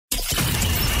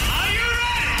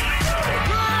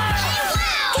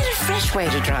Which way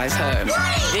to drive home?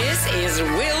 This is Will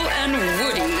and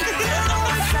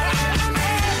Woody.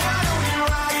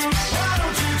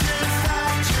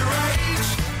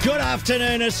 Good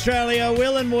afternoon, Australia.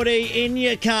 Will and Woody in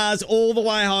your cars all the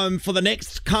way home for the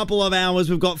next couple of hours.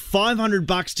 We've got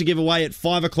 $500 to give away at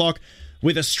 5 o'clock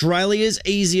with Australia's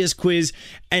easiest quiz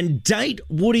and Date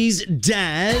Woody's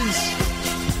dad.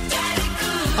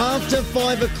 After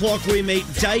 5 o'clock, we meet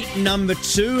date number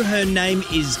 2. Her name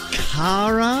is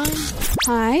Cara.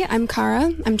 Hi, I'm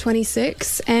Cara. I'm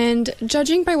 26, and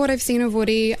judging by what I've seen of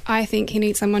Woody, I think he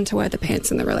needs someone to wear the pants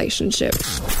in the relationship.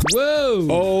 Whoa.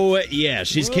 Oh, yeah.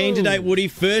 She's keen to date Woody.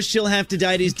 First, she'll have to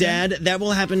date his dad. That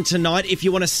will happen tonight. If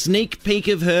you want a sneak peek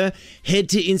of her, head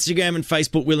to Instagram and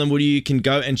Facebook, Will and Woody. You can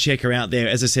go and check her out there.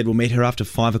 As I said, we'll meet her after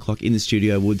 5 o'clock in the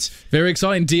studio, Woods. Very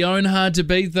exciting. Dione hard to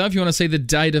beat, though. If you want to see the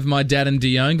date of my dad and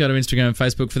Dione, go to Instagram and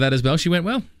Facebook for that as well. She went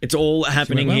well. It's all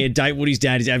happening here. Date Woody's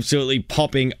dad is absolutely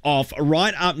popping off.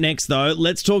 Right up next, though,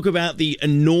 let's talk about the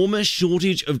enormous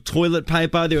shortage of toilet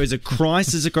paper. There is a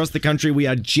crisis across the country. We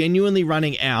are genuinely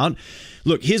running out.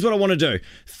 Look, here's what I want to do.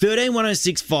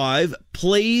 131065,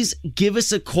 please give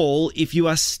us a call if you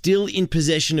are still in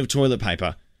possession of toilet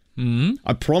paper.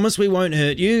 I promise we won't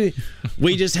hurt you.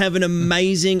 We just have an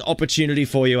amazing opportunity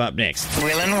for you up next.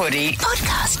 Will and Woody.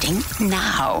 Podcasting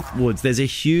now. Woods, there's a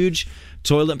huge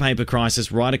toilet paper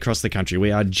crisis right across the country.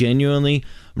 We are genuinely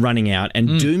running out,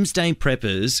 and doomsday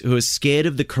preppers who are scared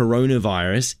of the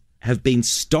coronavirus have been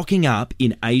stocking up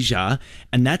in Asia,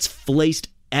 and that's fleeced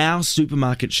our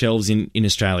supermarket shelves in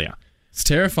Australia. It's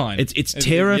terrifying. It's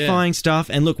terrifying stuff.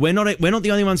 And look, we're not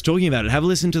the only ones talking about it. Have a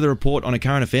listen to the report on A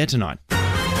Current Affair tonight.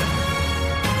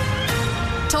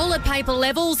 Toilet paper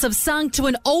levels have sunk to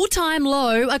an all-time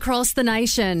low across the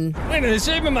nation. Went to the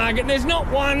supermarket, there's not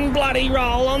one bloody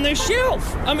roll on the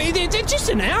shelf. I mean, it's just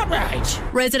an outrage.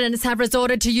 Residents have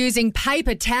resorted to using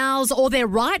paper towels or their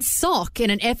right sock in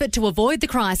an effort to avoid the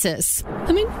crisis.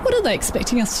 I mean, what are they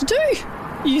expecting us to do?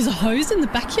 Use a hose in the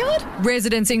backyard?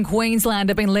 Residents in Queensland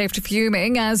have been left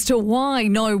fuming as to why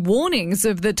no warnings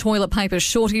of the toilet paper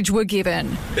shortage were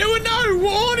given. There were no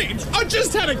warnings. I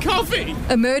just had a coffee.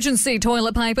 Emergency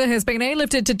toilet paper has been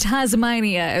airlifted to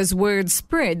Tasmania as word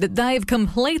spread that they've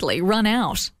completely run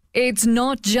out. It's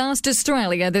not just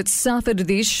Australia that suffered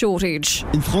this shortage.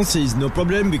 In France, there is no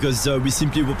problem because we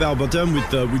simply repair our bottom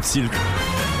with silk.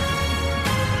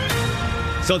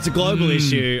 So it's a global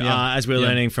issue, as we're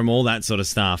learning from all that sort of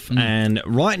stuff. And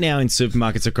right now in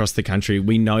supermarkets across the country,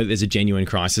 we know that there's a genuine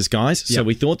crisis, guys. So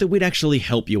we thought that we'd actually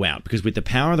help you out because with the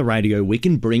power of the radio, we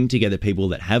can bring together people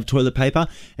that have toilet paper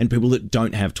and people that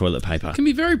don't have toilet paper. It can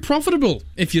be very profitable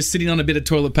if you're sitting on a bit of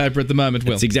toilet paper at the moment,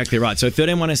 Will. That's exactly right. So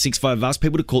 131065, I've asked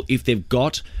people to call if they've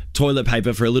got toilet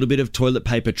paper for a little bit of toilet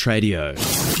paper tradio.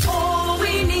 All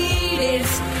we need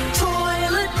is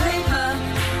toilet paper.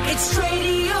 It's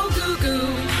Tradio Goo Goo.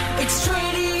 It's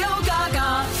Tradio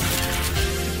Gaga.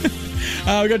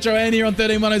 We've got Joanne here on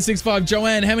 131065.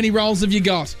 Joanne, how many rolls have you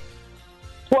got?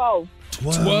 12.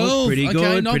 12. Pretty good,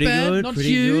 Okay, not pretty bad, good, not pretty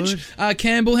huge.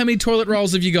 Campbell, how many toilet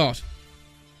rolls have you got?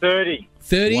 30.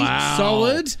 30. Wow.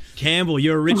 Solid. Campbell,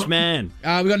 you're a rich man.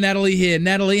 We've got Natalie here.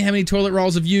 Natalie, how many toilet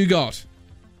rolls have you got?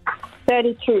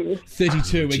 32.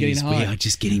 32. We're getting high. We are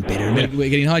just getting better and better. We're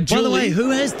getting high. By the Julie- way,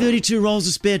 who has 32 rolls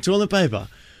of spare toilet paper?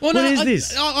 Well, What is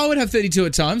this? I would have 32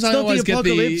 at times. I not always the get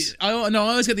apocalypse. I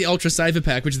always get the Ultra Saver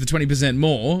Pack, which is the 20%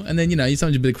 more, and then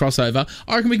sometimes a bit of crossover.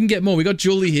 I reckon we can get more. We got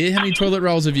Julie here. How many toilet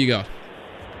rolls have you got?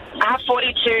 I have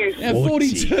 42. Yeah,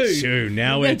 42.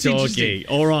 Now we're That's talking. interesting.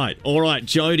 All right,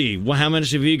 Jodie. Well, how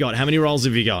much have you got? How many rolls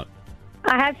have you got?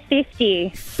 I have 50.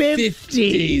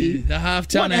 50. The half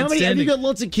ton. What, how many? Have you got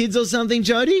lots of kids or something,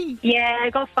 Jodie? Yeah, I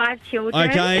got 5 children.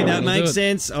 Okay, that That'll makes do it.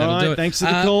 sense. All That'll do right, it. thanks for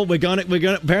the call. We're going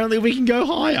to. Apparently, we can go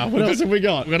higher. What else have we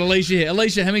got? We've got Alicia here.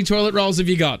 Alicia, how many toilet rolls have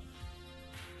you got?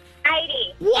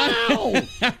 80. Wow.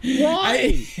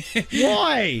 Why?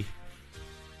 Why?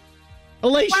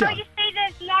 Alicia. Well, you see,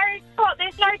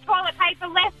 there's no toilet paper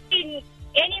left in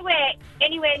anywhere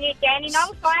near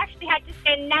Dandenong, so I actually had to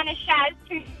send Nana Shaz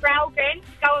to Traralgon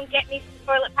to go and get me some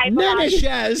toilet paper. Nana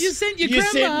Shaz. You sent your You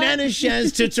grandma. sent Nana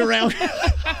Shaz to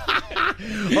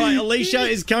Traralgon. All right, Alicia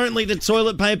is currently the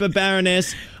toilet paper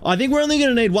baroness. I think we're only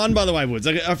going to need one, by the way, Woods.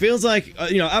 It feels like,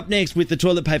 up next with the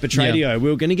toilet paper tradio,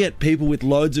 we're going to get people with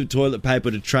loads of toilet paper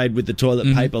to trade with the toilet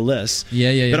paperless.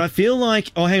 Yeah. But I feel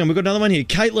like, hang on, we've got another one here.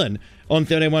 Caitlin on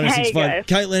 131065.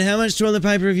 Caitlin, how much toilet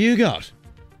paper have you got?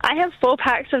 I have 4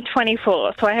 packs of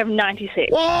 24, so I have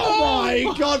 96. Oh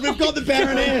my God, we've got the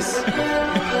baroness.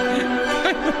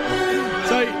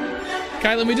 So,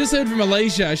 Caitlin, we just heard from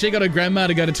Alicia. She got her grandma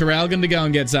to go to Traralgon to go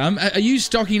and get some. Are you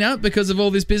stocking up because of all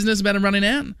this business about them running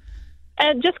out?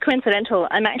 Just coincidental.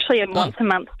 I'm actually a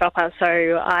once-a-month shopper, so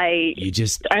I You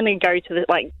just only go to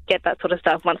get that sort of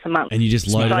stuff once a month. And you just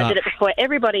load so it I up. did it before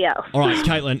everybody else. All right,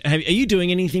 Caitlin, are you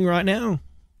doing anything right now?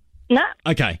 No.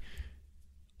 Okay.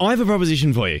 I have a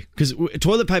proposition for you because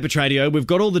toilet paper tradio, we've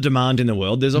got all the demand in the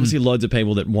world. There's obviously loads of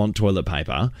people that want toilet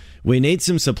paper. We need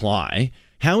some supply.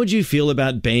 How would you feel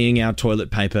about being our toilet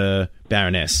paper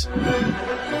baroness?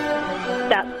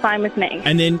 That's fine with me.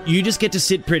 And then you just get to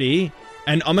sit pretty.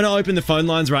 And I'm going to open the phone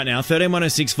lines right now,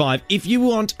 131065. If you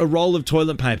want a roll of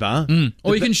toilet paper...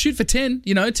 Or you can shoot for 10,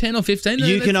 10 or 15.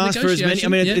 You can ask for as many. I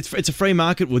mean, Yeah. it's a free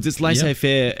market, Woods. It's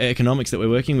laissez-faire economics that we're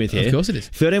working with here. Of course it is.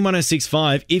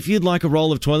 131065. If you'd like a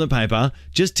roll of toilet paper,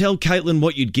 just tell Caitlin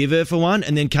what you'd give her for one.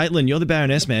 And then, Caitlin, you're the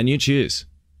baroness, man. You choose.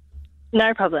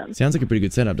 No problem. Sounds like a pretty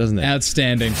good setup, doesn't it?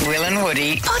 Outstanding. Will and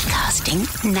Woody.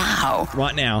 Podcasting now.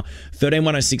 Right now,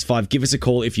 131065. Give us a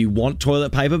call if you want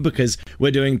toilet paper because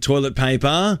we're doing toilet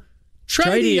paper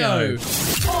Tradio.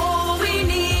 All we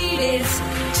need is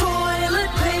toilet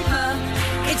paper.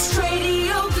 It's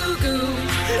Tradio Goo Goo.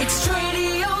 It's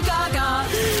Tradio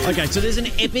Gaga. Okay, so there's an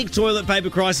epic toilet paper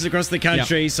crisis across the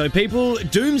country. So people,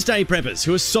 doomsday preppers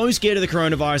who are so scared of the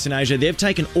coronavirus in Asia, they've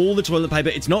taken all the toilet paper.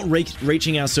 It's not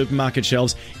reaching our supermarket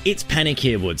shelves. It's panic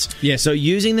here, Woods. Yeah. So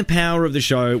using the power of the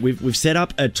show, we've set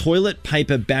up a toilet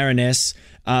paper baroness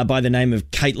by the name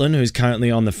of Caitlin, who's currently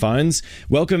on the phones.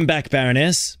 Welcome back,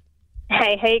 baroness.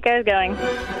 Hey, how you guys going?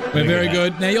 We're very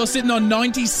good. Now, you're sitting on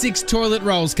 96 toilet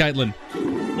rolls, Caitlin.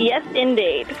 Yes,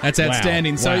 indeed. That's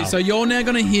outstanding. Wow. So you're now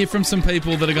going to hear from some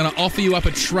people that are going to offer you up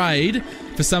a trade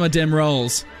for some of them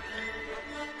rolls.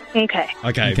 Okay.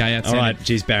 Okay, that's all it. right.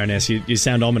 Geez, baroness, you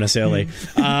sound ominous early.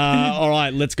 All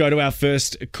right, let's go to our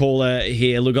first caller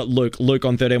here. We've got Luke. Luke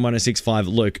on 131065.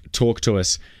 Luke, talk to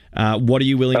us. What are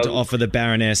you willing to offer the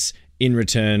baroness in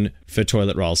return for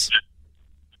toilet rolls?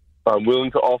 I'm willing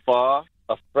to offer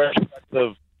a fresh pack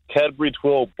of Cadbury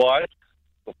 12 bites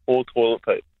for 4 toilet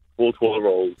paper, 4 toilet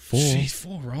rolls. Jeez,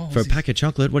 4 rolls. For a pack of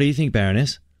chocolate. What do you think,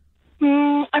 baroness?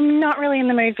 I'm not really in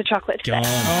the mood for chocolate today.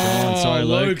 Sorry,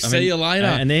 Luke. Luke, see you later.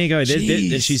 And there you go.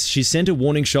 Jeez. She's sent a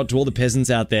warning shot to all the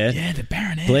peasants out there. Yeah, the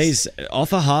baroness. Please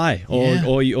offer high,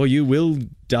 or you will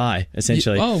die.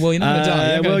 Essentially. Well, you're not going to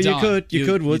die. You're Well, gonna you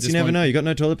die. could, Woods. You never know. You got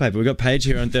no toilet paper. We've got Paige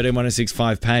here on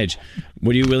 131065. Paige,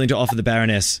 what are you willing to offer the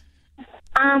baroness?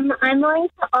 I'm willing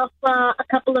to offer a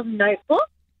couple of notebooks.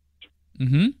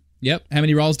 Mm-hmm. Yep. How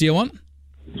many rolls do you want?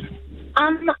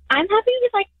 I'm happy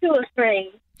with like 2 or 3.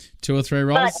 2 or 3 But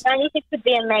rolls? 96 would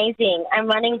be amazing. I'm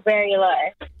running very low.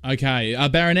 Okay.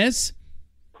 Baroness?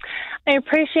 I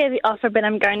appreciate the offer, but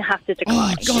I'm going to have to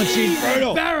decline. Oh, God, she's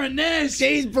brutal. Baroness!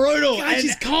 She's brutal. God,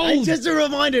 she's And cold. just a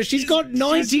reminder, she's got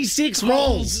 96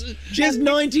 rolls. She has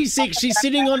 96.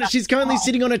 She's currently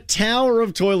sitting on a tower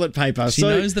of toilet paper. She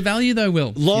knows the value, though,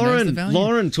 Will. She knows the value.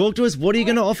 Lauren, talk to us. What are you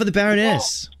going to offer the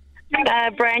baroness?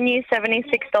 Brand new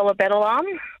 $76 bed alarm.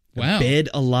 Wow. Bed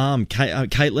alarm.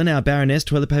 Caitlin, our baroness,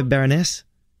 toilet paper baroness.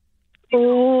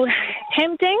 Ooh,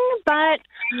 tempting, but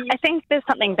I think there's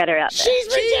something better out there. She's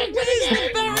rejected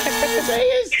it. She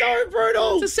is so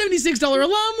brutal. It's a $76 alarm,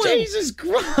 Will. Jesus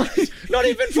Christ. Not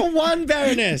even for one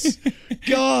baroness.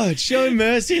 God, show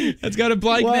mercy. Let's go to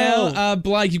Blake now.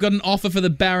 Blake, you've got an offer for the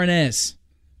baroness.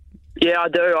 Yeah, I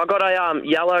do. I got a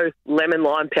yellow lemon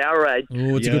lime Powerade.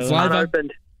 Oh, it's a good flavour.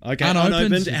 Unopened. Okay,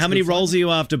 unopened. How many rolls are you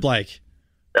after, Blake?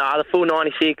 The full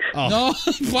 96. Oh,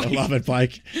 I love it,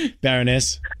 Blake.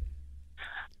 Baroness.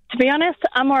 To be honest,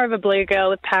 I'm more of a blue girl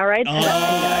with Powerade.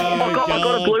 I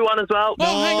got a blue one as well.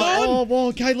 Oh, hang on. Oh,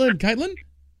 well, Caitlin. Unopened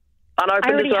I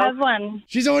already as well. have one.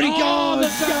 She's already gone.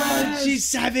 God, she's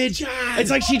savage.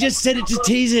 It's like she just said it to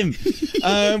tease him.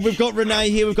 We've got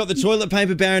Renee here. We've got the toilet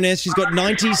paper baroness. She's got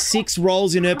 96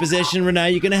 rolls in her possession.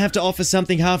 Renee, you're going to have to offer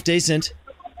something half decent.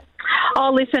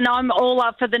 Oh, listen, I'm all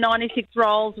up for the 96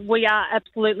 rolls. We are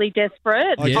absolutely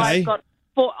desperate. Okay.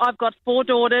 I've got 4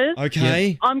 daughters.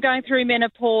 Okay. I'm going through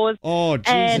menopause. Oh,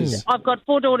 Jesus. And I've got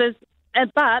 4 daughters,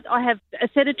 but I have a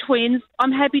set of twins.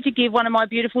 I'm happy to give one of my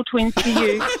beautiful twins to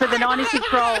you for the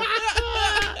 96 rolls.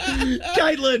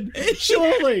 Caitlin,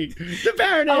 surely. The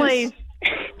baroness. Please.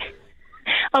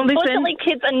 Oh, listen. Unfortunately,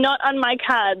 kids are not on my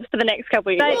cards for the next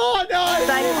couple of years. Oh,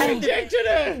 no. You rejected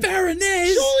her.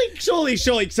 Baroness.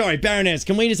 Surely. Sorry, baroness.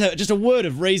 Can we just have just a word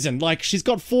of reason? Like, she's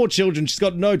got 4 children. She's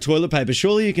got no toilet paper.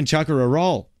 Surely you can chuck her a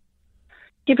roll.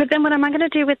 Yeah, but then what am I going to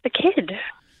do with the kid?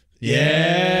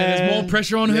 Yeah, there's more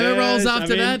pressure on her Yes, rolls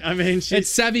after that. I mean, it's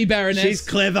savvy, baroness. She's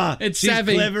clever. She's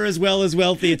savvy. Clever as well as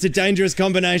wealthy. It's a dangerous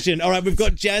combination. All right, we've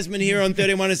got Jasmine here on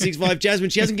 131065. Jasmine,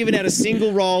 she hasn't given out a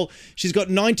single roll. She's got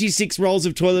 96 rolls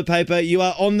of toilet paper. You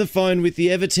are on the phone with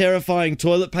the ever-terrifying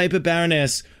toilet paper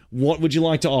baroness. What would you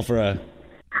like to offer her?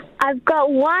 I've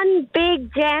got one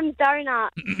big jam donut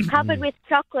covered with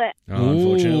chocolate. Oh,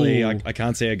 unfortunately, I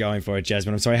can't see her going for it,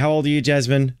 Jasmine. I'm sorry. How old are you,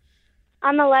 Jasmine?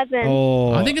 I'm 11.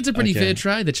 Oh, I think it's a pretty fair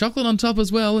trade. The chocolate on top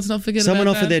as well. Let's not forget Someone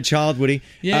about offered that. their child, Woody.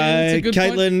 Yeah, that's a good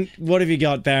Caitlin, what have you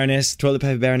got, Baroness? Toilet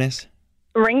paper Baroness?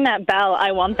 Ring that bell.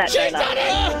 I want that donut.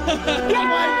 Oh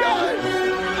my God!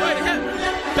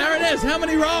 Wait, Baroness, how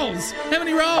many rolls? How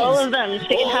many rolls? All of them.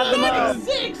 She can have them all.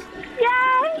 96!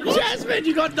 Yay! Jasmine,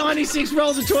 you got 96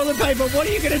 rolls of toilet paper. What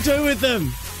are you going to do with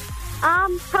them?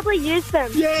 Probably use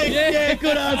them. Yeah,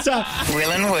 good answer.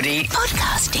 Will and Woody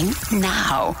podcasting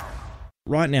now.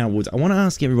 Right now, Woods, I want to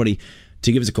ask everybody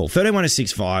to give us a call.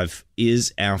 131065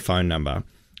 is our phone number.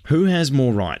 Who has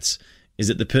more rights? Is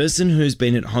it the person who's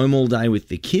been at home all day with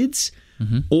the kids,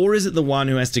 or is it the one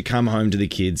who has to come home to the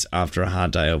kids after a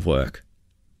hard day of work?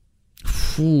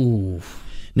 Ooh.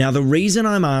 Now, the reason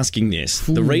I'm asking this,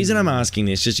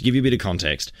 just to give you a bit of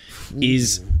context,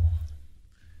 is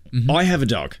I have a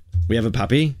dog. We have a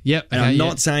puppy. Yep. And I'm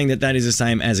not saying that is the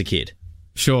same as a kid.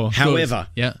 Sure. However,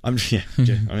 good. I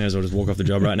may as well just walk off the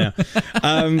job right now.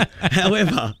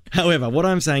 However, what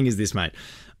I'm saying is this, mate.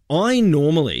 I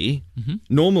normally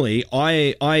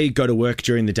I go to work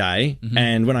during the day,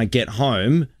 and when I get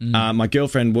home, my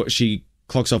girlfriend, she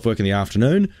clocks off work in the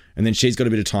afternoon, and then she's got a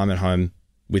bit of time at home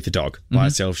with the dog by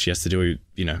herself. She has to do,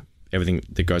 everything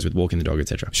that goes with walking the dog,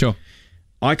 etc. Sure.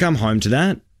 I come home to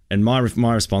that, and my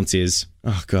response is,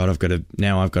 oh God, I've got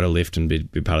to lift and be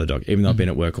part of the dog, even though I've been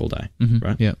at work all day.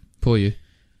 Right? Yeah. Poor you.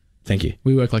 Thank you.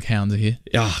 We work like hounds here.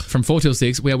 From 4 till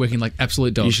 6, we are working like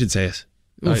absolute dogs. You should see us.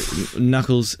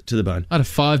 Knuckles to the bone. I had a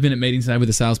 5-minute meeting today with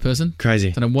a salesperson.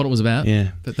 Crazy. Don't know what it was about.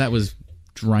 Yeah. But that was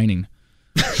draining.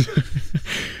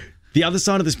 The other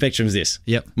side of the spectrum is this.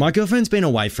 Yep. My girlfriend's been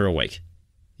away for a week.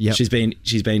 Yep. She's been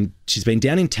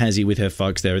down in Tassie with her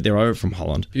folks. They're over from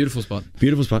Holland. Beautiful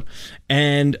spot.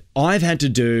 And I've had to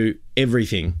do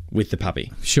everything with the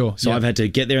puppy. Sure. So I've had to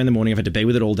get there in the morning. I've had to be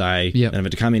with it all day. Yep. And I've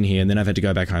had to come in here, and then I've had to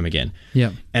go back home again.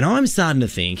 Yeah. And I'm starting to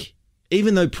think,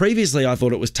 even though previously I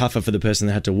thought it was tougher for the person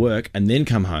that had to work and then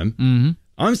come home,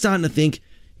 I'm starting to think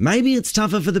maybe it's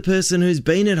tougher for the person who's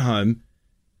been at home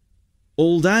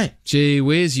all day. Gee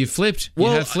whiz, you flipped. You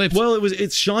have flipped. Well,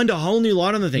 it's shined a whole new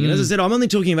light on the thing. And as I said, I'm only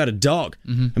talking about a dog.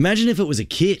 Imagine if it was a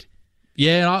kid.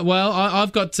 Yeah,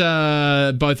 I've got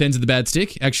both ends of the bad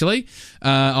stick, actually.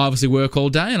 I obviously work all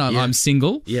day, and I'm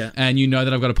single. Yeah. And you know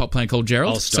that I've got a pot plant called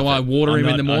Gerald. So I water him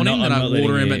in the morning, and I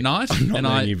water him at night. I'm not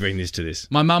letting you bring this to this.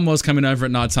 My mum was coming over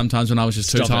at night sometimes when I was just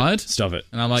too tired. Stop it.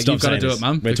 And I'm like, you've got to do it,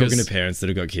 Mum. We're talking to parents that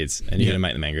have got kids, and you're going to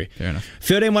make them angry. Fair enough.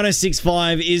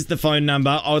 131065 is the phone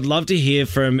number. I would love to hear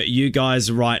from you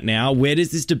guys right now. Where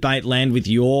does this debate land with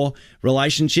your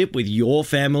relationship, with your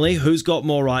family? Who's got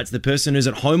more rights? The person who's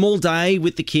at home all day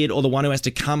with the kid, or the one who has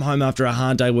to come home after a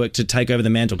hard day work to take over the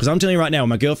mantle? Because I'm telling you right now, when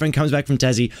my girlfriend comes back from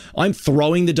Tassie, I'm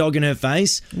throwing the dog in her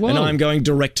face, and I'm going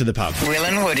direct to the pub. Will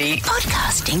and Woody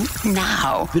podcasting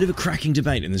now. Bit of a cracking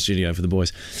debate in the studio for the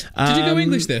boys. Did you go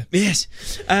English there? Yes.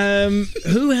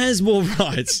 Who has more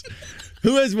rights?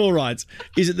 Who has more rights?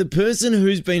 Is it the person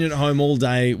who's been at home all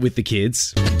day with the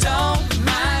kids? Don't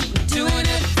mind doing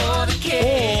it for the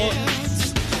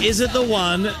kids. Or is it the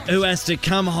one who has to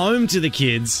come home to the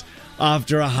kids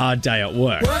after a hard day at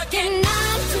work? Working 9 to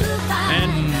 5.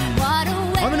 And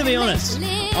I'm going to be honest.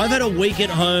 I've had a week at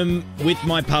home with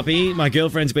my puppy. My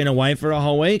girlfriend's been away for a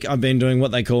whole week. I've been doing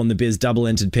what they call in the biz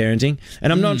double-entered parenting.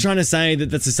 And I'm not trying to say that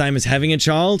that's the same as having a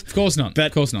child. Of course not. But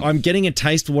of course not. I'm getting a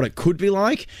taste for what it could be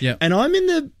like. Yeah. And I'm in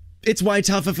the it's way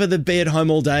tougher for the be at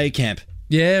home all day camp.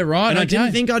 Yeah, right. And I okay.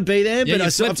 didn't think I'd be there, Yeah,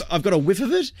 but I've got a whiff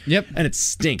of it. Yep. And it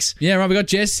stinks. Yeah, right. We got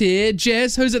Jess here.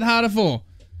 Jess, who's it harder for?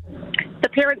 The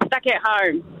parents stuck at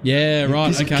home. Yeah,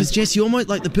 right. Okay. Because Jess, you're almost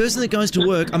like the person that goes to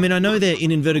work. I mean, I know they're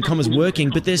in inverted commas working,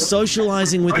 but they're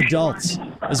socialising with adults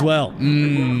as well.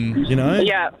 You know?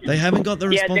 Yeah. They haven't got the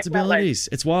responsibilities.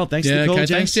 It's wild. Thanks for the call, okay,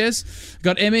 Jess. Thanks, Jess.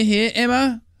 Got Emma here.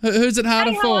 Emma, who's it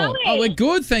harder How for? are we? Oh, we're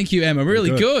good. Thank you, Emma. Really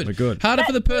good. We're good. Harder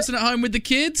for the person at home with the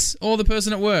kids or the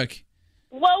person at work?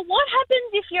 Well, what happens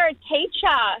if you're a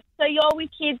teacher? So you're with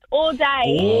kids all day,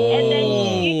 and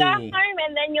then you go home,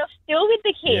 and then you're still with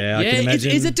the kids. Yeah, I can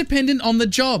imagine. Is it dependent on the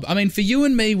job? I mean, for you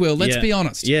and me, Will, let's be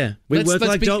honest. Yeah. We work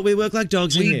like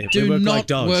dogs in here. We do work not like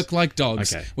dogs. work like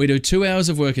dogs. Okay. We do 2 hours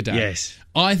of work a day. Yes.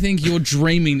 I think you're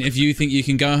dreaming if you think you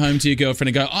can go home to your girlfriend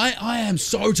and go, I am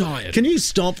so tired. Can you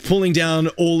stop pulling down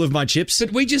all of my chips?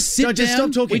 But we just sit down. Just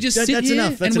stop talking. We just sit That's here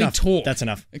enough. That's and enough. we talk. That's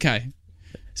enough. Okay.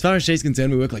 As far as she's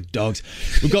concerned, we work like dogs.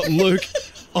 We've got Luke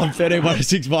on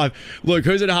 131065. Luke,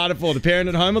 who's it harder for, the parent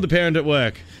at home or the parent at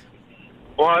work?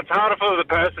 Well, it's harder for the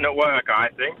person at work, I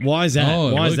think. Why is that?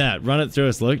 Oh, Why is Luke. that? Run it through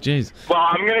us, Luke. Jeez. Well,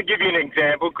 I'm going to give you an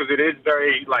example because it is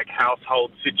very,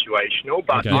 household situational,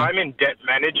 but Okay. I'm in debt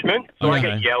management, so I Okay.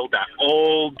 get yelled at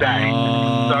all day.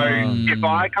 So if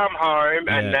I come home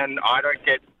and then I don't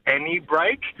get any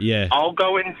break, Yeah. I'll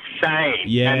go insane.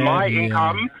 Yeah, and my yeah.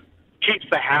 income keeps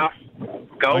the house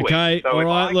going. Okay, So all if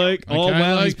right, I- Luke. Oh, Okay,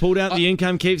 wow, Luke. he's pulled out the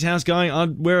income, keeps house going.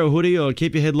 I'd wear a hoodie or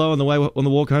keep your head low on the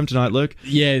walk home tonight, Luke.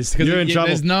 Yes, because You're in trouble.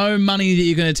 there's no money that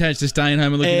you can attach to staying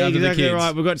home and looking after the Exactly kids.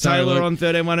 right. We've got Sorry, Taylor Luke. on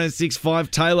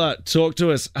 131065. Taylor, talk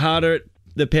to us. Harder,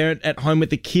 the parent at home with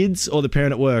the kids or the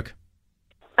parent at work?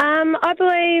 I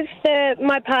believe that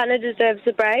my partner deserves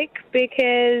a break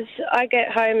because I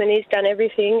get home and he's done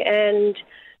everything, and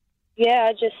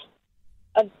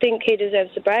I think he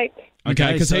deserves a break.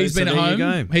 Okay, because so- he's been so at there you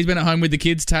go. home. He's been at home with the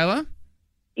kids, Taylor.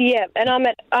 Yeah, and I'm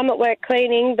at work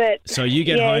cleaning, but So you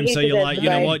get yeah, home, he so you're deserves like, a you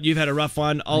know break. what, you've had a rough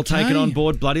one. I'll Okay. take it on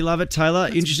board. Bloody love it, Taylor.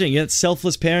 Interesting. Yeah, it's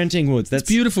selfless parenting, Woods. That's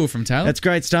beautiful from Taylor. That's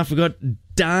great stuff. We've got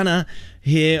Dana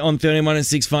here on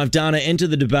 131065. Dana, enter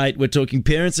the debate. We're talking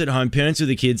parents at home, parents with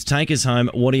the kids. Take us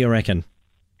home. What do you reckon?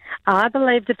 I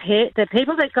believe the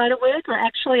people that go to work are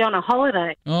actually on a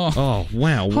holiday. Oh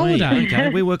wow. Holiday. Okay,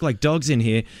 we work like dogs in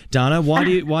here. Dana, why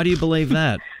do you believe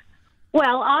that?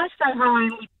 Well, I stay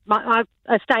home. I'm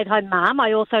a stay-at-home mum.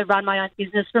 I also run my own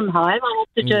business from home. I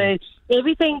have to do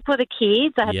everything for the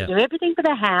kids. I have Yeah. to do everything for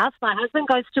the house. My husband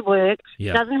goes to work.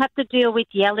 Yeah. Doesn't have to deal with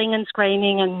yelling and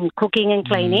screaming and cooking and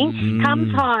cleaning.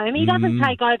 Comes home. He doesn't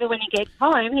take over when he gets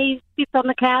home. He sits on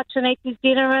the couch and eats his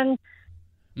dinner and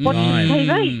watches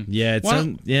TV. Yeah, it's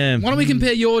Why yeah. Why don't we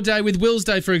compare your day with Will's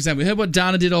day, for example? We heard what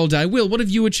Dana did all day. Will, what have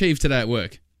you achieved today at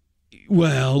work?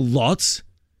 Well, lots.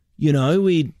 You know,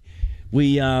 we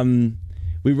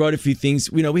wrote a few things.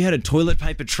 You know, we had a toilet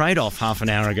paper trade-off half an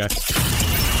hour ago. Get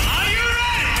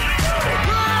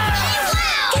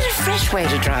a fresh way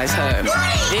to drive home.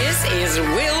 This is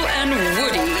Will and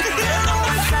Woody.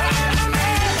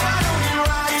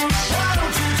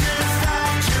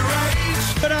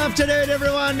 Good afternoon,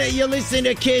 everyone. You're listening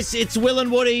to Kiss. It's Will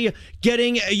and Woody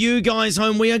getting you guys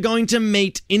home. We are going to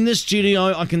meet in the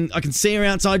studio. I can see her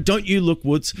outside. Don't you look,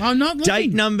 Woods? I'm not looking.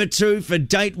 Date number 2 for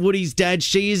Date Woody's dad.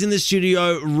 She is in the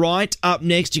studio right up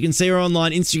next. You can see her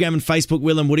online, Instagram and Facebook,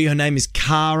 Will and Woody. Her name is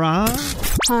Cara.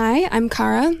 Hi, I'm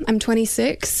Cara. I'm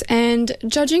 26, and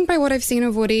judging by what I've seen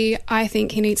of Woody, I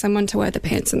think he needs someone to wear the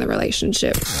pants in the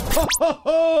relationship.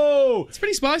 It's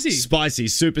pretty spicy. Spicy,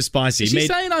 super spicy. Is she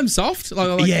saying I'm soft?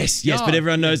 Yes, but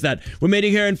everyone knows that. We're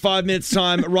meeting her in 5 minutes'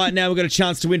 time. Right now, we've got a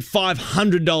chance to win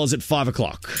 $500 at 5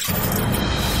 o'clock.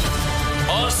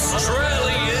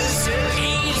 Australia's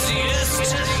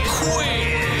easiest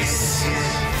quiz.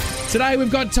 Today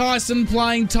we've got Tyson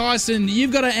playing. Tyson,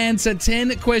 you've got to answer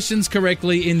 10 questions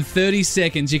correctly in 30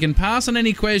 seconds. You can pass on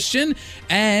any question,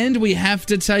 and we have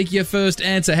to take your first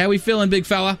answer. How we feeling, big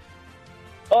fella?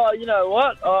 Oh, you know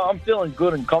what? I'm feeling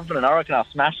good and confident. I reckon I'll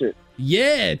smash it.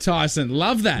 Yeah, Tyson.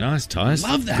 Love that. Nice, Tyson.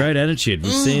 Love that. Great attitude.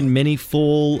 We've seen many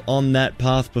fall on that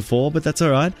path before, but that's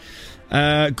all right.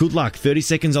 Good luck. 30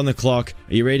 seconds on the clock.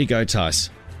 Are you ready to go, Tice?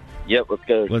 Yep, let's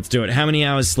go. Let's do it. How many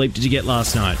hours sleep did you get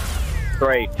last night?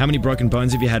 3. How many broken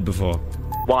bones have you had before?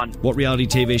 1. What reality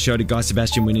TV show did Guy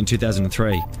Sebastian win in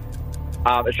 2003?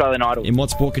 Australian Idol. In what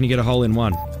sport can you get a hole in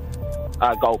one?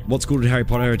 Golf. What school did Harry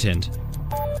Potter attend?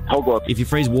 Hogwarts. If you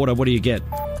freeze water, what do you get?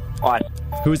 Ice.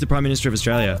 Who is the Prime Minister of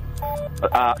Australia?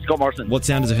 Scott Morrison. What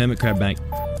sound does a hermit crab make?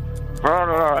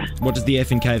 What does the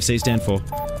F in KFC stand for?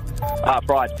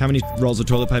 Fried. How many rolls of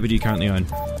toilet paper do you currently own?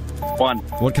 1.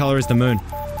 What colour is the moon?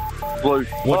 Blue.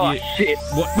 What do you- Shit.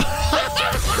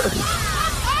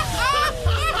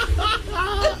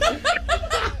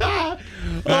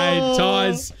 Hey,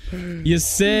 Tyson, you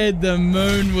said the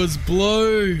moon was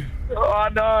blue. Oh,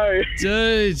 no.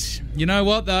 Dude, you know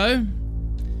what, though?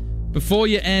 Before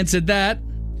you answered that,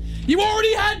 you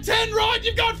already had 10 right.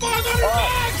 You've got 500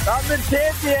 bucks. I'm the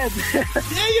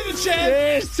champion. Yeah, you're the champ.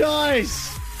 Yes,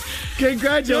 Tice.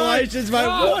 Congratulations, mate.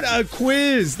 Oh. What a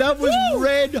quiz. That was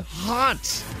red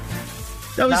hot.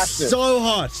 That was Smashed it. so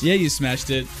hot. Yeah, you smashed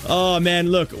it. Oh, man.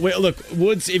 Look,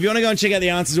 Woods, if you want to go and check out the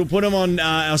answers, we'll put them on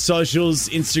our socials,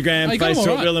 Instagram, Oh, you got 'em all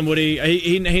Facebook, right. Will and Woody.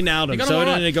 He nailed them, You got so 'em we all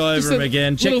don't right. need to go Just over them a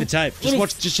again. Check little- the tape.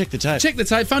 Just check the tape. Check the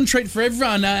tape. Fun treat for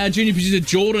everyone. Our junior producer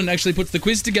Jordan actually puts the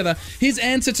quiz together. His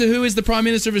answer to who is the Prime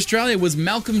Minister of Australia was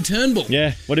Malcolm Turnbull.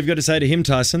 Yeah. What have you got to say to him,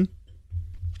 Tyson?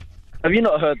 Have you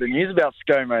not heard the news about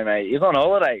ScoMo, mate? He's on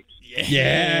holiday.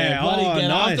 Yeah. bloody Oh, get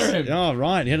nice. after him. Oh,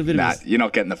 right. He had a bit Nah, of a... you're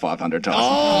not getting the 500, Tyson.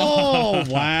 Oh,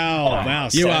 wow.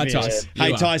 You are, savage. Tice. Hey,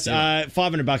 You are. Tice,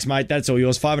 $500, mate. That's all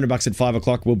yours. $500 at 5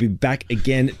 o'clock. We'll be back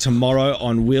again tomorrow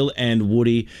on Will and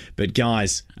Woody. But,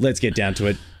 guys, let's get down to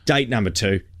it. Date number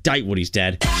 2. Date Woody's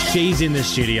dad. She's in the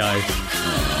studio.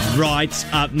 Right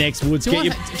up next, Woods.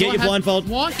 Get your blindfold.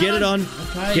 Get it on.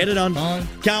 Okay, Get it on. fine.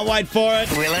 Can't wait for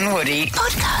it. Will and Woody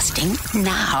podcasting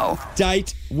now.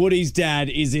 Date Woody's dad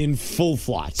is in full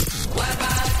flight.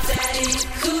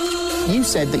 You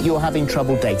said that you're having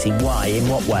trouble dating. Why? In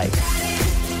what way?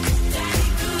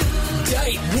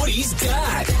 Date Woody's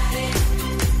dad.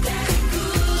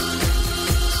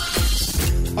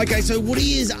 Okay, so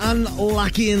Woody is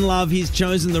unlucky in love. He's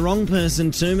chosen the wrong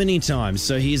person too many times.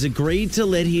 So he's agreed to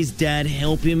let his dad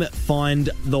help him find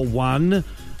the one.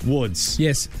 Woods.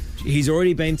 Yes. He's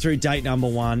already been through date number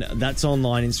 1. That's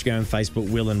online, Instagram and Facebook,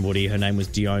 Will and Woody. Her name was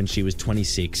Dione. She was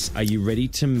 26. Are you ready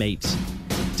to meet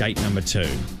date number 2?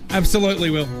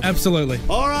 Absolutely, Will. Absolutely.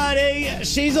 Alrighty.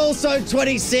 She's also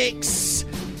 26.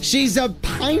 She's a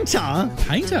painter.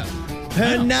 Painter?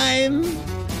 Her name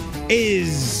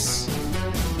is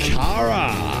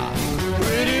Cara.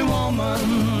 Pretty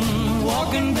woman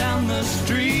walking down the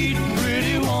street.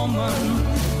 Pretty woman,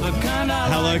 the kind I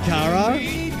Hello, Cara.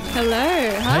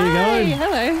 Hello. How you going?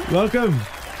 Hello. Welcome.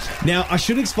 Now, I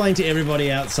should explain to everybody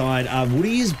outside,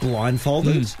 Woody is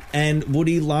blindfolded. And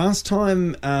Woody, last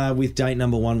time with date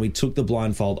number 1, we took the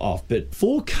blindfold off. But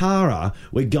for Cara,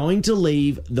 we're going to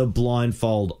leave the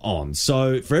blindfold on.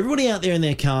 So for everybody out there in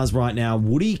their cars right now,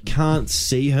 Woody can't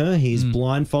see her. He's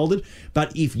blindfolded.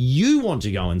 But if you want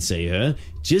to go and see her,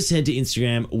 just head to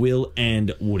Instagram, Will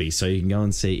and Woody. So you can go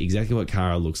and see exactly what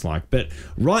Cara looks like. But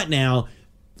right now,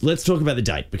 let's talk about the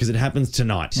date because it happens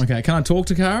tonight. Okay, can I talk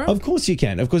to Cara? Of course you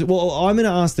can. Of course. Well, I'm going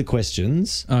to ask the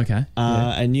questions. Okay.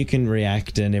 And you can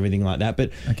react and everything like that.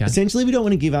 But essentially, we don't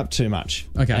want to give up too much.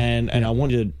 Okay. And I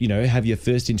want you to, have your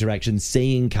first interaction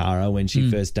seeing Cara when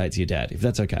she first dates your dad, if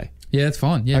that's okay. Yeah, that's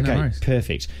fine. Yeah, okay, no worries.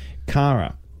 perfect.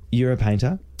 Cara, you're a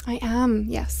painter? I am,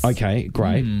 yes. Okay,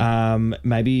 great.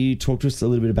 Maybe talk to us a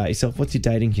little bit about yourself. What's your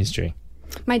dating history?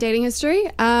 My dating history?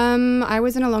 I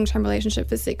was in a long-term relationship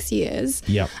for 6 years.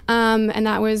 Yep. And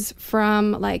that was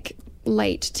from like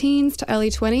late teens to early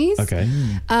 20s.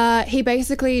 Okay. He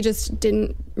basically just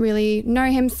didn't really know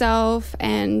himself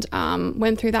and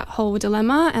went through that whole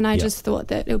dilemma, and I just thought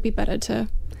that it would be better to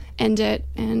end it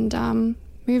and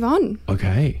move on.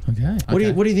 Okay. Okay.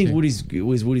 What do you think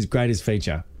was Woody's greatest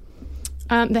feature?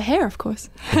 The hair, of course.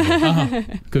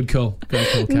 Good call. Good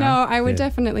call, Cara. No, I would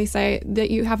definitely say that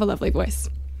you have a lovely voice.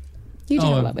 You do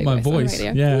have a lovely my voice. voice. On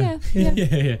radio.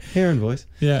 Yeah. Hair and voice.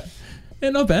 Yeah,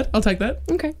 not bad. I'll take that.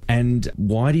 Okay. And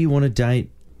why do you want to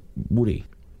date Woody?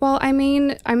 Well, I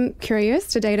mean, I'm curious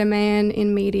to date a man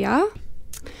in media.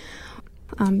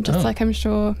 Just like I'm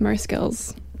sure most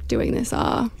girls doing this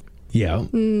are. Yeah.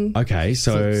 Okay,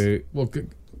 so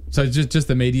So just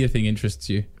the media thing interests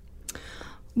you?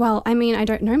 Well, I mean, I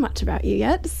don't know much about you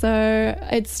yet, so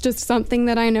it's just something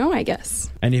that I know, I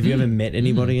guess. And have you ever met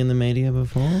anybody in the media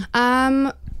before?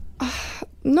 Not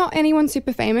anyone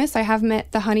super famous. I have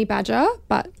met the Honey Badger,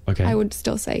 but Okay. I would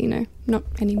still say, not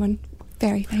anyone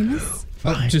very famous.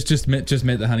 Oh, just met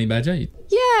the honey badger?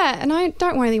 Yeah, and I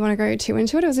don't really want to go too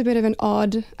into it. It was a bit of an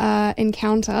odd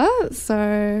encounter,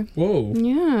 so... Whoa.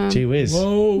 Yeah. Gee whiz.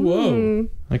 Whoa.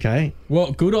 Okay.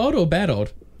 Well, good odd or bad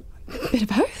odd? Bit of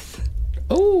both.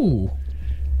 Oh.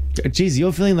 Geez,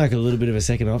 you're feeling like a little bit of a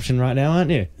second option right now,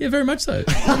 aren't you? Yeah, very much so.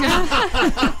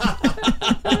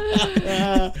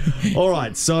 All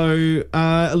right, so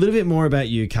a little bit more about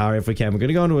you, Cara, if we can. We're going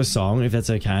to go into a song, if that's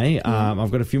okay.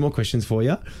 I've got a few more questions for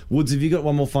you. Woods, have you got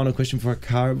one more final question for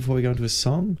Cara before we go into a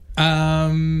song? A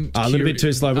little bit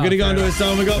too slow. We're going to go into a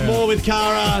song. We've got more with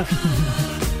Cara.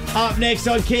 Up next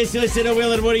on Kiss, listen to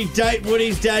Will and Woody. Date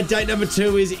Woody's dad. Date number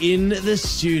 2 is in the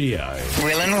studio.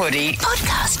 Will and Woody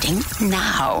podcasting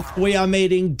now. We are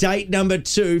meeting date number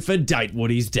 2 for Date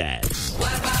Woody's dad.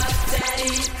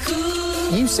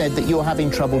 You said that you're having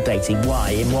trouble dating. Why?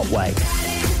 In what way?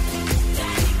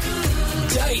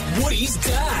 Date Woody's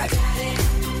dad.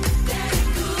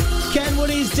 Can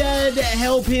Woody's dad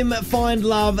help him find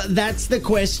love? That's the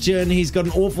question. He's got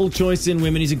an awful choice in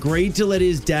women. He's agreed to let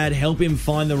his dad help him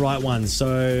find the right one.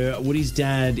 So Woody's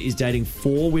dad is dating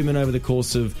 4 women over the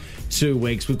course of 2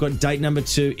 weeks. We've got date number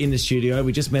 2 in the studio.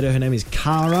 We just met her. Her name is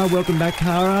Cara. Welcome back,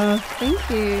 Cara. Thank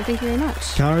you. Thank you very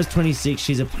much. Cara's 26.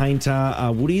 She's a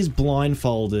painter. Woody is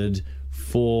blindfolded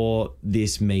for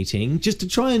this meeting just to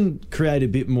try and create a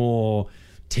bit more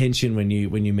tension when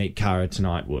you meet Cara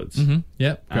tonight, Woods. Mm-hmm.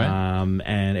 Yep, great.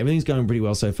 And everything's going pretty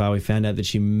well so far. We found out that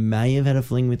she may have had a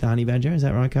fling with the honey badger. Is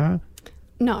that right, Cara?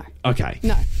 No. Okay.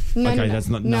 No. No. Okay, no, that's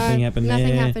not no, nothing happened there.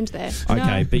 Nothing happened there.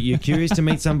 Okay, No. but you're curious to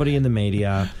meet somebody in the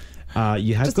media.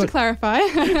 You have Just got to clarify.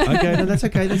 Okay, no, that's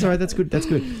okay. That's all right. That's good. That's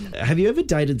good. Have you ever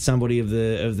dated somebody of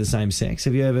the same sex?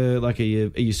 Have you ever are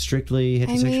you strictly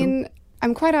heterosexual? I mean,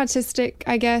 I'm quite artistic,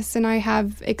 I guess, and I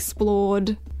have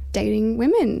explored dating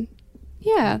women.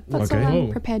 Yeah, that's Okay. all I'm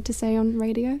Oh. prepared to say on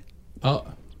radio. Oh,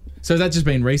 so has that just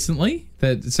been recently?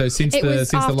 Since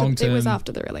the long term. It was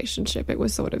after the relationship. It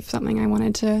was sort of something I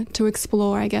wanted to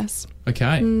explore, I guess.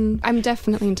 Okay. I'm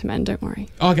definitely into men. Don't worry.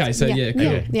 Okay, so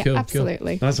cool,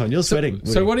 absolutely. Nice one. You're sweating.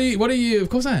 So what are you? Of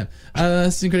course I am.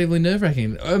 It's incredibly nerve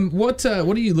wracking. What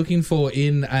are you looking for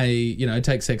in a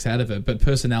take sex out of it, but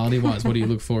personality wise, what do you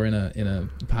look for in a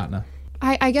partner?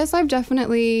 I guess I've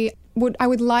definitely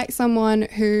would like someone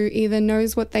who either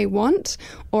knows what they want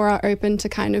or are open to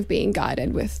kind of being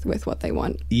guided with what they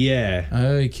want. Yeah.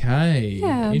 Okay.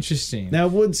 Yeah. Interesting. Now,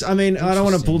 Woods, I mean, I don't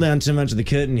want to pull down too much of the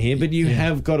curtain here, but you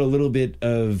have got a little bit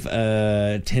of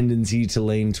tendency to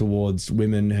lean towards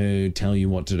women who tell you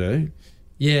what to do.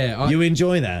 Yeah. You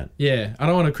enjoy that? Yeah. I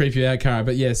don't want to creep you out, Cara,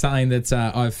 but yeah, something that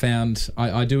I've found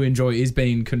I do enjoy is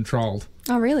being controlled.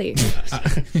 Oh, really?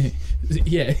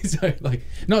 Yeah, so like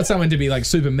not someone to be like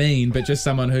super mean, but just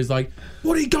someone who's like,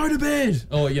 "What do you go to bed?"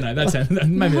 Or that's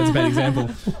maybe that's a bad example,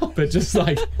 but just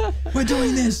like, "We're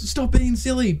doing this. Stop being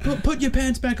silly. Put your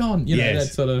pants back on." That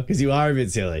sort of because you are a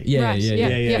bit silly. Yeah, Right,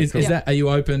 yeah. Is that? Are you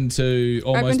open to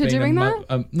almost Open to being doing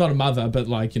not a mother, but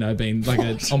like being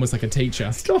like almost like a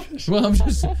teacher? Stop it. Well, I'm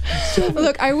just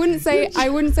Look, I wouldn't say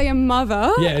a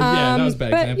mother. Yeah, that was a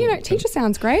bad but example. teacher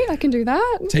sounds great. I can do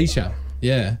that. teacher.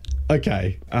 Yeah.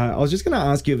 Okay. I was just going to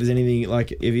ask you if there's anything, like,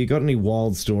 have you got any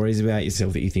wild stories about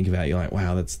yourself that you think about? You're like,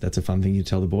 wow, that's a fun thing you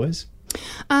tell the boys?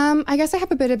 I guess I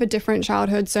have a bit of a different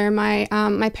childhood. So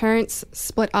my parents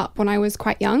split up when I was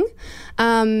quite young,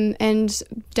 and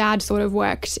Dad sort of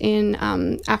worked in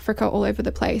Africa all over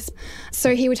the place.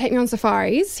 So he would take me on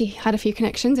safaris. He had a few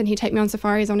connections, and he'd take me on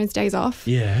safaris on his days off.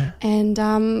 Yeah.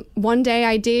 And one day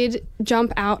I did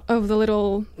jump out of the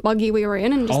little buggy we were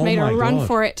in and just made a run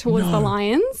for it towards the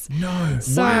lions. No.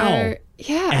 So, wow.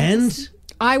 Yeah. And?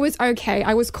 I was okay.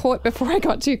 I was caught before I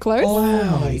got too close.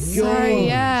 Oh my God. So,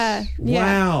 yeah.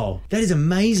 Wow. That is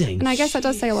amazing. And I guess that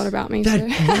does say a lot about me too.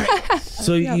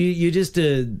 So you just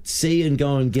see and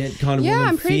go and get kind of yeah, woman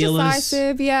I'm pretty feelers.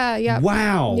 decisive. Yeah.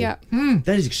 Wow. Yeah.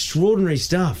 That is extraordinary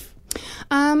stuff.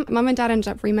 Mum and Dad ended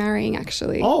up remarrying,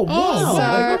 actually. Oh, wow. So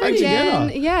They're back again,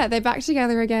 together. yeah, they're back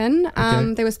together again.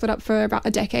 Okay. They were split up for about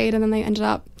a decade, and then they ended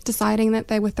up deciding that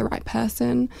they're with the right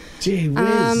person. Gee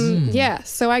whiz. Yeah.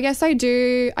 So I guess I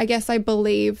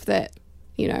believe that,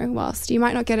 whilst you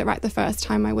might not get it right the first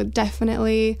time, I would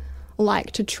definitely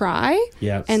like to try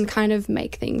and kind of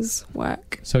make things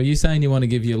work. So are you saying you want to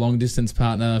give your long distance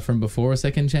partner from before a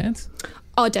second chance?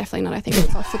 Oh, definitely not. I think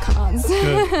it's off the cards.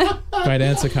 Good. Great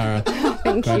answer, Cara.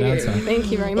 Thank Great you. answer. Thank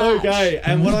you very much. Okay,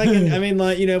 and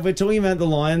if we're talking about the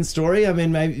lion story, I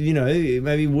mean,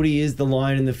 maybe Woody is the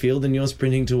lion in the field and you're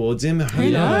sprinting towards him. Who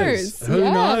knows? Who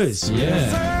knows?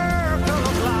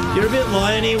 Yeah. You're a bit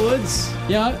lion-y, Woods.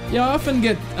 Yeah, I often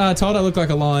get told I look like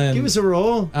a lion. Give us a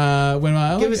roar.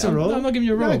 Give us a roar. I'm not giving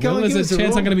you a roar. No, come on, There's give a us a chance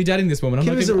roar. I'm going to be dating this woman. I'm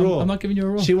not giving you a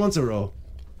roar. She wants a roar.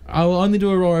 I will only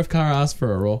do a roar if Cara asks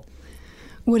for a roar.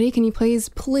 Woody, can you please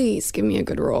give me a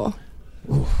good roar?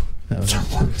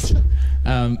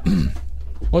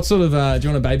 What sort of, do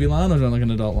you want a baby lion or do you want like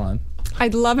an adult lion?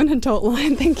 I'd love an adult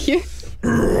lion, thank you. All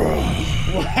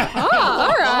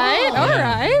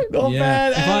right. Not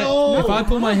bad at all. If I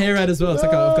pull my hair out as well, it's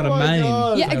like I've got a mane.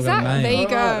 God. Yeah, exactly. There you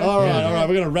go. All right.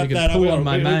 We're going to wrap that up. pull We're on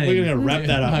my mane. going to wrap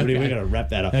that up. Okay. We're going to wrap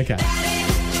that up. Okay.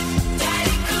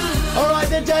 All right,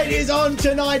 the date is on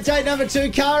tonight. Date number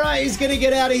 2, Cara is going to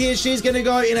get out of here. She's going to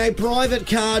go in a private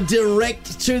car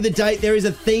direct to the date. There is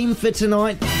a theme for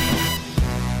tonight.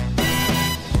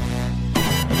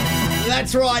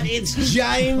 That's right, it's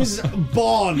James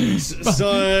Bond.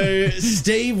 So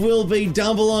Steve will be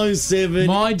 007.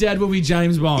 My dad will be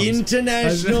James Bond.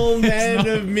 International Man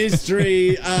of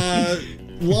Mystery,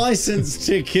 licensed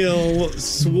to kill,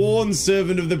 sworn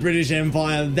servant of the British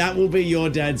Empire. That will be your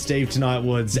dad, Steve, tonight,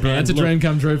 Woods. Bro, that's a dream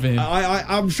come true for him.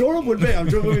 I'm sure it would be. I'm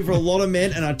sure it would be for a lot of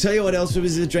men. And I tell you what else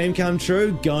was a dream come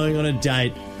true: going on a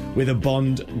date with a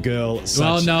Bond girl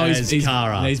such as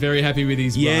Cara. He's very happy with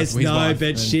his Yes, wife. no,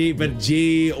 but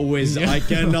gee whiz, I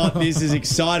cannot. This is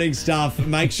exciting stuff.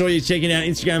 Make sure you're checking out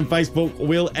Instagram, Facebook,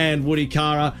 Will and Woody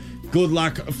Cara. good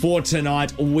luck for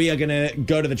tonight. We are going to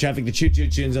go to the traffic. The Choo Choo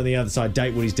Tunes on the other side.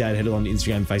 Date Woody's Dad. Head on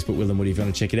Instagram, Facebook, Will and Woody if you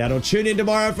want to check it out. Or tune in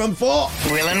tomorrow from 4.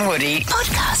 Will and Woody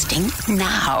podcasting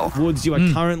now. Woods, you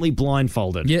are currently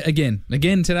blindfolded. Yeah, again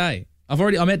today.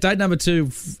 I'm at date number 2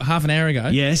 half an hour ago.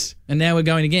 Yes. And now we're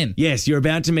going again. Yes, you're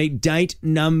about to meet date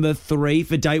number 3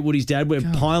 for Date Woody's Dad. We're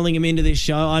piling him into this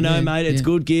show. I know, mate. It's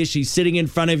good gear. She's sitting in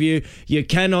front of you. You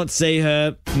cannot see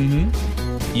her.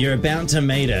 Mm-hmm. You're about to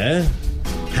meet her.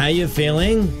 How you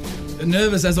feeling?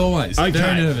 Nervous as always. Okay.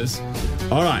 Very nervous.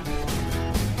 All right.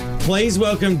 Please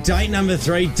welcome date number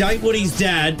 3, Date Woody's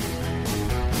Dad.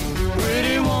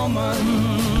 Pretty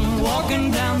woman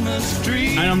walking down the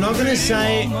street. And I'm not going to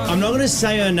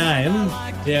say her name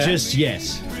just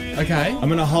yet. Okay. I'm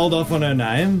going to hold off on her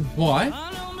name. Why?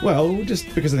 Well,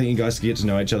 just because I think you guys can get to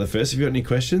know each other first. Have you got any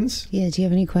questions? Yeah, do you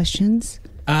have any questions?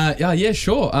 Yeah,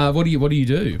 sure. What do you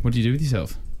do? What do you do with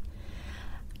yourself?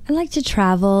 I like to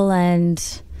travel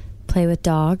and play with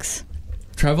dogs.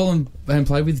 Travel and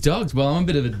play with dogs. Well, I'm a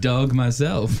bit of a dog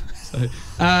myself. So,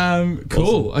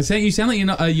 cool. Awesome. You sound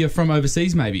like you're from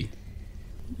overseas, maybe.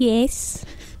 Yes.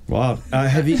 Wow.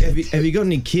 Have you got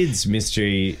any kids,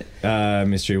 mystery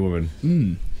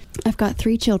woman? I've got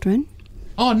 3 children.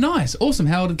 Oh, nice. Awesome.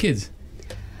 How old are the kids?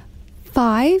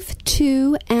 5,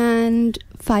 2, and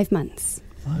 5 months.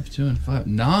 5, 2, and 5.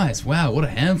 Nice. Wow, what a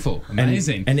handful.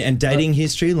 Amazing. And dating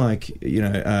history, like,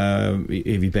 have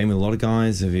you been with a lot of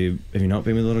guys? Have you not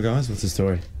been with a lot of guys? What's the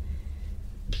story?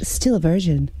 Still a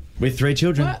virgin. With 3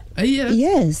 children? What? Yeah.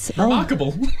 Yes.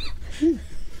 Remarkable.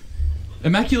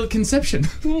 Immaculate conception.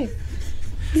 Right.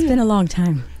 It's been a long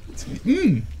time.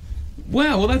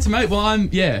 Wow, well that's amazing. Well,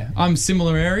 I'm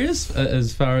similar areas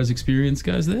as far as experience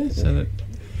goes there, so that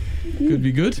could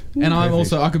be good. And I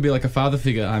could be like a father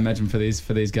figure, I imagine, for these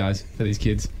guys, for these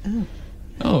kids.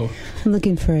 Oh. I'm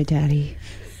looking for a daddy.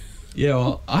 Yeah,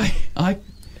 well, I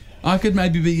could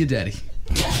maybe be your daddy.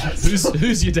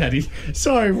 Who's your daddy?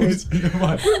 Sorry, we've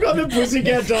got the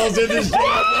Pussycat Dolls in the show.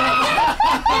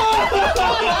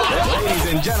 Ladies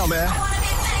and gentlemen,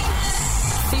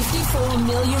 54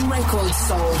 million records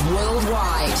sold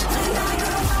worldwide.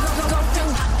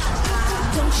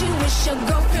 Don't you wish your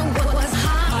girlfriend was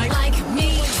hot like me?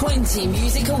 20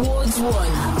 music awards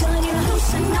won.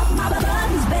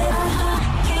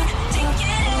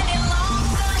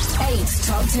 8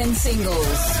 top 10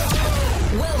 singles.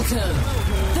 Welcome,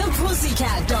 the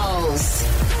Pussycat Dolls.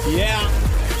 Yeah.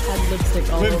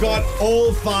 We've got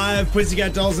all 5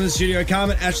 Pussycat Dolls in the studio.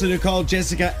 Carmen, Ashley, Nicole,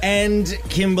 Jessica, and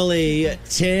Kimberly.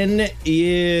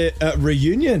 10-year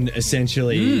reunion,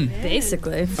 essentially.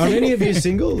 Basically. Are any of you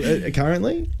single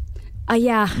currently?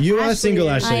 Yeah. You are single,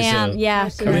 Ashley. I am, so. yeah,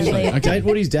 currently. Date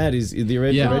Woody's Dad is the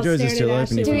red is still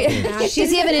open. Does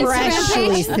he have an Instagram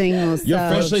page? Single, You're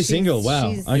freshly single.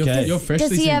 Wow. Okay. You're freshly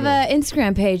Does he single. have an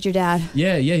Instagram page, your dad?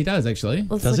 Yeah, he does actually.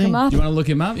 Let's look him up. You want to look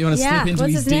him up? You want to slip into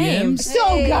what's his his name? DMs?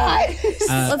 So good.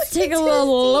 Let's take a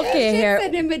little look here.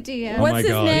 Send him a DM. Oh What's my his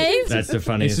God. name? That's the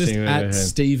funniest It's just thing I've ever at heard.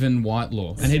 Stephen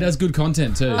Whitelaw, and he does good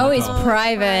content too. Oh, he's Nicole.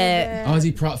 private. Oh, is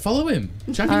he? Follow him.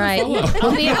 Chuck him All a right. follow.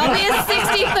 I'll be a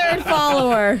 63rd follower.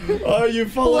 Oh, you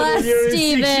followed Bless him. You're in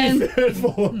Steven. 63rd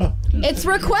follower. It's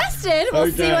requested.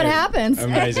 We'll see Okay. what happens.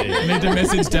 Amazing. Need to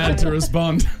message Dad to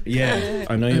respond. Yeah.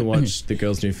 I know you watched the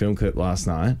girls' new film clip last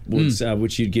night.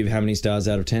 Which you'd give how many stars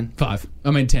out of 10? 5.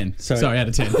 I mean 10. Sorry, out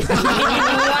of 10. I was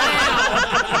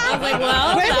like,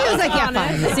 well, I was like, yeah,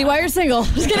 fine. see why you're single.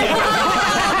 Just kidding. It's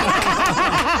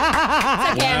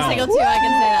okay, I'm single too. I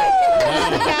can say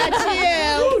that. Got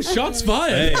you. Ooh, shots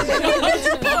fired.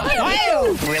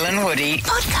 Will and Woody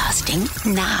podcasting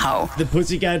now. The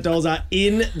Pussycat Dolls are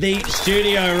in the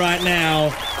studio right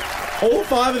now. All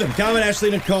 5 of them. Carmen, Ashley,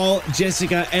 Nicole,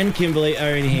 Jessica, and Kimberly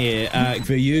are in here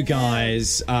for you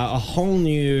guys. A whole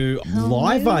new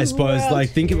life, I suppose. world.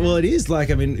 Like, it is. Like,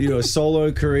 I mean,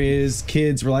 solo careers,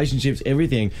 kids, relationships,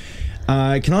 everything.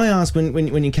 Can I ask,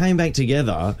 when you came back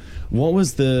together, what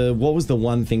was the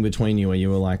one thing between you where you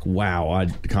were like, wow, I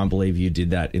can't believe you did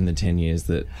that in the 10 years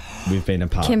that we've been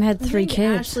apart? Kim had 3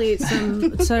 kids. Ashley ate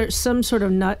some sort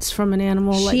of nuts from an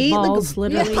animal, like She ate like balls, a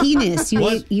literally. penis. You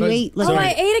What? ate like. Sorry,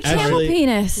 I ate a camel Ashley-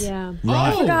 penis. Yeah.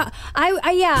 Right. I forgot.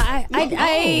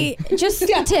 I just a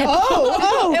tip. It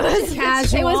was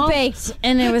Casual. It was baked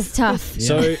and it was tough.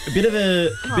 So a bit of a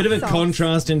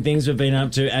contrast in things we've been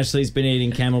up to. Ashley's been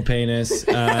eating camel penis.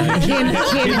 Kim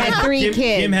had 3 kids.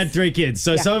 Kim had 3 3 kids.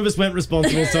 So some of us went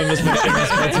responsible, some of us went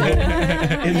irresponsible.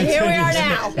 Here we are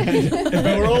now. But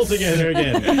we're all together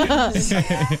again.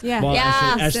 Yeah. Well,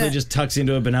 Yeah. Ashley just tucks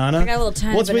into a banana. I got a little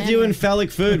tiny What's with you banana. and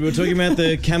phallic food? We were talking about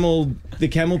the camel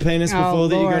penis before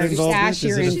that you got involved with.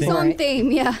 Is it a She's thing? on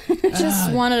theme, yeah.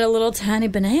 Just wanted a little tiny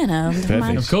banana.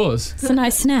 Perfect. Of course. It's a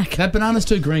nice snack. That banana's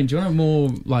too green. Do you want a more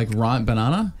like ripe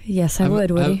banana? Yes, I would,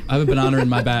 Woody. I have a banana in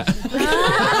my bag.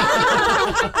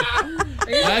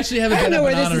 I actually have a I better know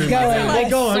where banana this is in my going.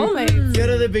 bag. Go on. Soulmates. Get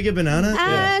her the bigger banana.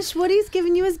 Ash, Woody's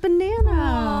giving you his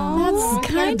banana. That's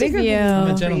kind of bigger you. I'm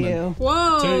a for gentleman. you.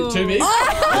 Whoa. Too big?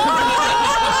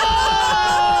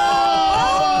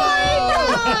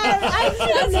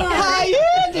 How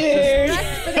you doing?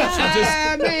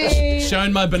 I've just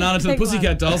shown my banana to the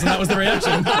Pussycat Dolls, and that was the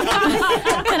reaction. Can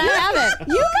I have it?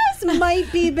 You guys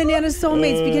might be banana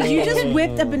soulmates because you just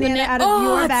whipped a banana out of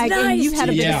your it's bag and you nice. had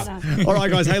a Yeah. banana. All right,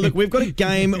 guys. Hey, look, we've got a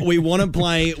game we want to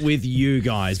play with you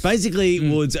guys. Basically,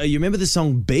 Woods, you remember the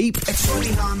song Beep?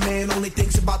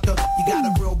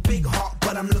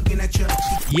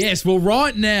 Yes, well,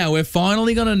 right now, we're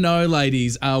finally going to know,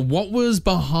 ladies, what was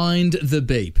behind the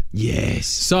beep. Yes.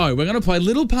 So, we're going to play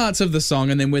little parts of the song,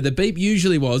 and then where the beep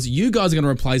usually was, you guys are going to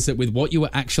replace it with what you were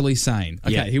actually saying.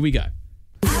 Okay, Yeah. here we go.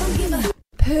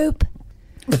 Poop.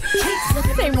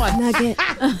 Same one. Nugget.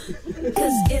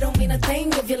 Cause it don't mean a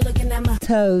thing if you're looking at my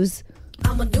Toes.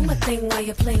 I'ma do my thing while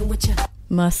you're playing with your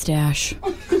Mustache.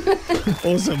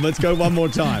 Awesome. Let's go one more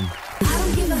time.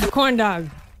 Corn dog.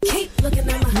 keep looking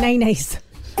at my Nay-nays.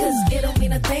 cause it don't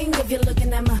mean a thing if you're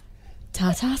looking at my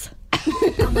Tatas.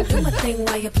 I'ma do my thing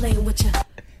while you're playing with your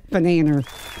Banana.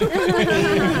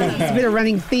 It's been a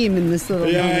running theme in this little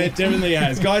Yeah, moment. it definitely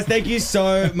has. Guys, thank you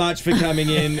so much for coming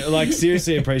in. Like,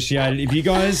 seriously appreciate it. If you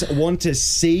guys want to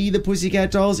see the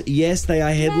Pussycat Dolls, yes, they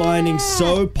are headlining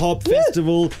So Pop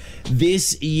Festival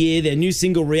this year. Their new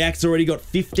single, React's already got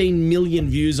 15 million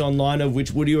views online, of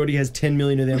which Woody already has 10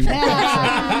 million of them.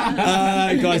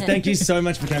 Guys, thank you so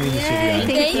much for coming in the studio.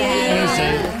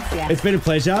 Thank you. It's been a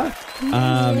pleasure.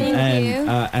 And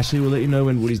Ashley will let you know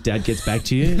when Woody's dad gets back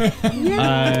to you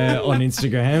on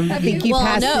Instagram. I think you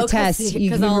passed the test.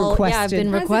 You've been requested. Yeah, I've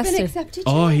been requested.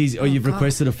 You've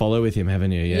requested a follow with him,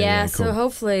 haven't you? Yeah, cool. so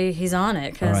hopefully he's on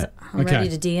it because All right. I'm Okay.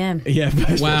 ready to DM. Yeah.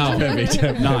 Wow.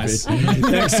 Perfect. Nice.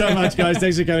 Thanks so much, guys.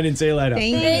 Thanks for coming in. See you later.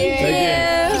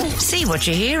 See what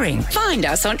you're hearing. Find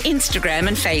us on Instagram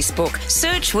and Facebook.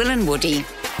 Search Will and Woody.